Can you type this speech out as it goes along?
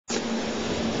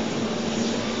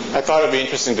I thought it would be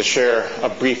interesting to share a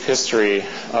brief history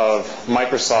of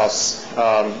Microsoft's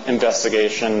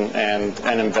investigation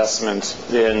and investment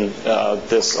in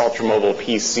this ultramobile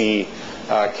PC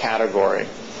category.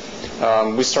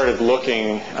 We started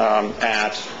looking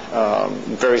at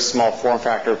very small form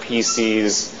factor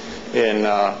PCs in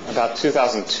about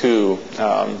 2002,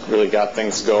 really got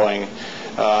things going.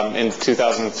 In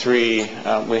 2003,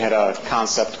 we had a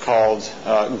concept called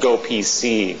Go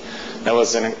PC. That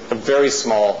was a very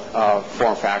small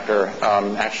form factor.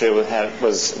 Actually, it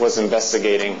was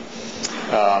investigating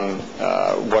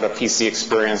what a PC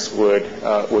experience would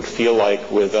feel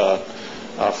like with a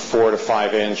 4 to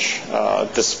 5 inch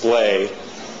display.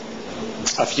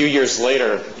 A few years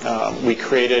later, we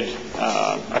created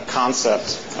a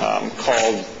concept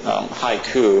called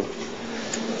Haiku.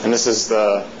 And this is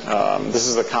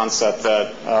the concept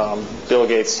that Bill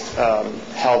Gates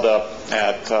held up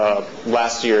at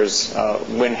last year's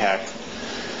WinHec.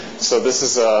 So this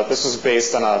was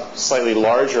based on a slightly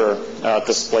larger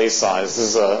display size. This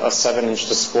is a 7-inch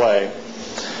display,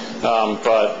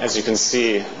 but as you can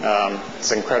see,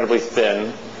 it's incredibly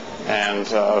thin and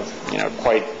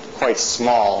quite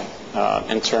small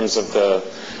in terms of the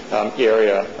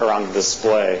area around the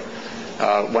display.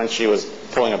 When she was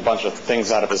pulling a bunch of things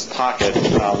out of his pocket,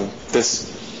 this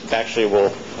actually will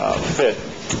fit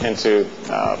into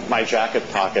my jacket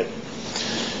pocket.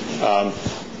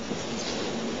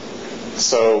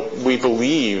 So we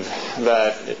believe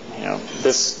that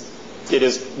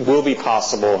will be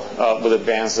possible with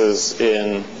advances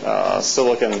in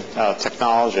silicon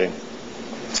technology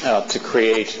to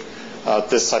create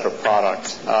this type of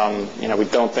product. We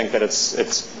don't think that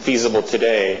it's feasible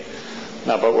today.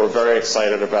 But we're very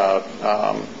excited about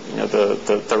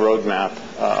the roadmap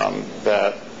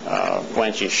that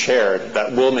Wenchi shared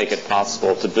that will make it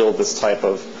possible to build this type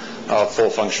of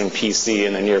full-function PC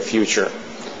in the near future.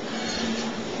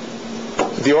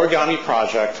 The Origami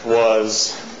project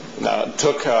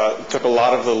took a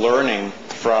lot of the learning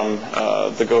from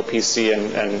the Go PC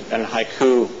and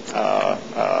Haiku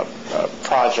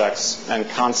projects and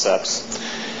concepts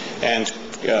and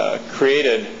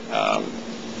created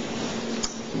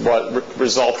what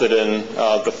resulted in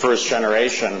the first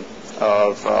generation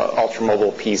of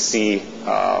ultramobile PC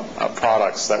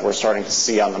products that we're starting to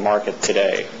see on the market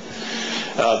today.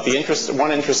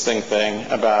 One interesting thing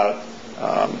about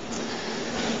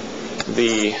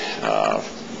the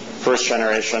first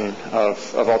generation of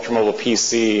ultramobile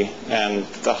PC and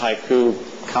the Haiku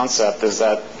concept is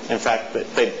that, in fact,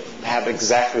 they have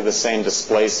exactly the same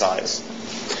display size.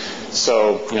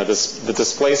 So, the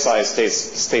display size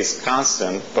stays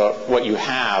constant, but what you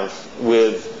have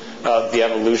with the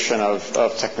evolution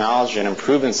of technology and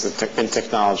improvements in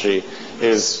technology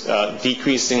is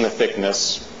decreasing the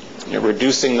thickness,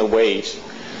 reducing the weight,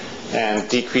 and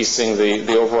decreasing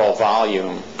the overall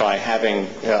volume by having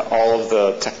all of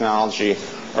the technology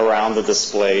around the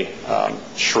display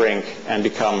shrink and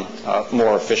become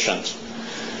more efficient.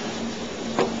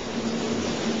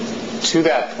 To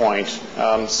that point,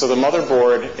 so the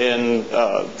motherboard in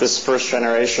this first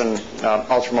generation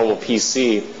ultramobile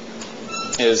PC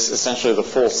is essentially the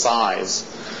full size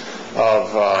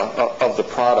of the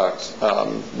product.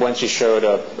 When she showed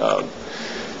a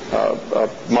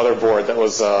motherboard that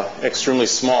was extremely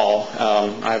small,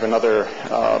 I have another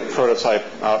prototype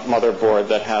motherboard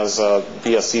that has a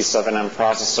VIAs VX700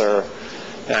 processor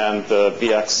and the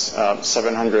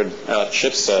VX700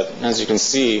 chipset. As you can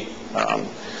see,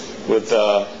 with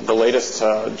the latest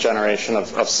generation of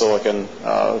silicon,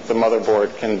 the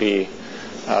motherboard can be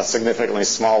significantly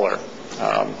smaller,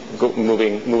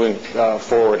 moving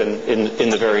forward in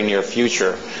the very near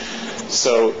future.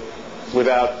 So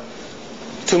without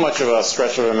too much of a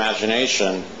stretch of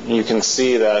imagination, you can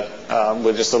see that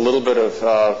with just a little bit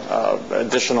of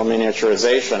additional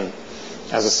miniaturization,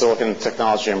 as the silicon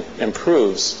technology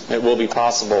improves, it will be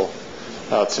possible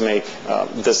to make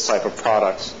this type of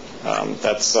product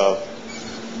that's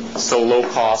still low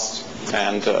cost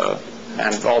and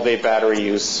all-day battery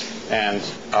use and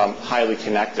highly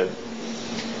connected.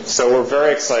 So we're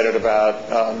very excited about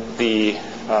the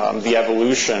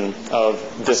evolution of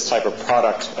this type of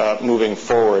product moving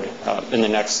forward in the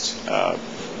next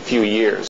few years.